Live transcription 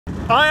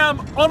I am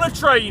on a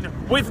train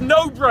with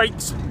no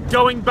brakes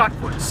going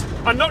backwards.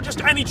 And not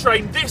just any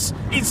train, this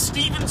is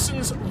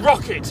Stephenson's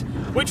rocket,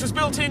 which was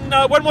built in,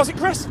 when was it,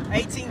 Chris?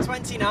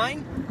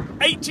 1829.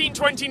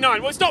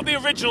 1829. Well, it's not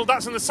the original,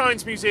 that's in the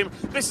Science Museum.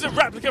 This is a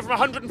replica from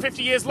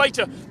 150 years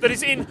later that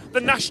is in the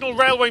National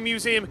Railway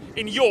Museum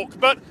in York.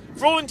 But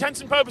for all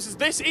intents and purposes,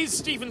 this is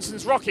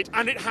Stephenson's rocket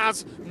and it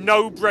has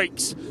no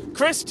brakes.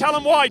 Chris, tell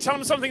them why. Tell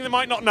them something they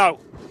might not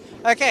know.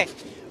 Okay,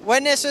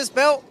 when this was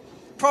built,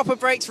 proper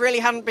brakes really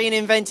hadn't been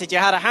invented. You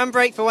had a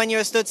handbrake for when you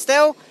were stood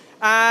still,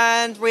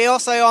 and we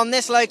also on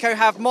this loco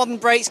have modern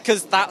brakes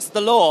because that's the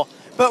law.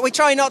 But we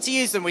try not to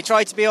use them, we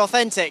try to be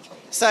authentic.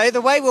 So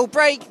the way we'll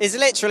brake is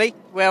literally,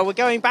 well, we're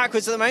going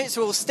backwards at the moment,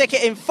 so we'll stick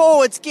it in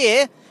forwards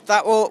gear.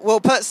 That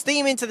will put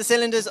steam into the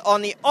cylinders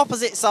on the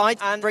opposite side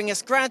and bring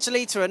us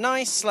gradually to a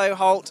nice slow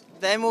halt.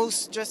 Then we'll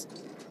just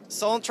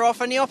saunter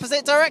off in the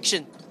opposite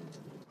direction.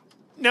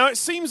 Now, it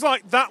seems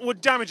like that would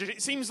damage it.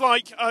 It seems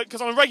like,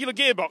 because on a regular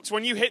gearbox,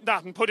 when you hit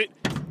that and put it,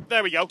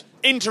 there we go,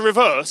 into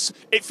reverse,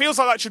 it feels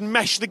like that should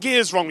mesh the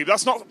gears wrongly. But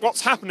that's not what's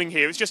happening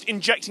here. It's just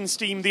injecting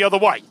steam the other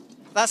way.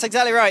 That's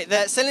exactly right.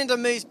 The cylinder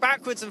moves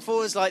backwards and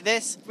forwards like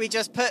this. We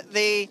just put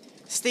the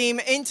steam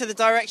into the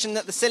direction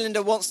that the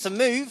cylinder wants to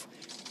move.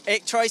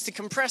 It tries to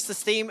compress the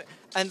steam,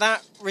 and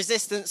that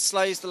resistance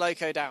slows the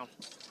loco down.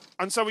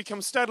 And so we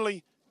come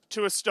steadily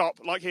to a stop,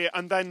 like here,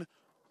 and then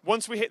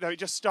once we hit there, it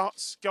just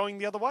starts going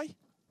the other way?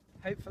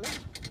 Hopefully.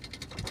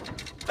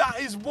 That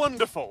is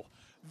wonderful.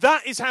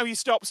 That is how you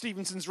stop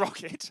Stephenson's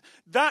rocket.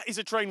 That is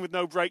a train with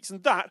no brakes,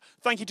 and that,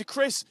 thank you to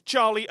Chris,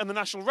 Charlie, and the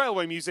National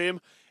Railway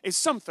Museum, is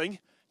something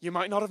you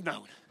might not have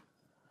known.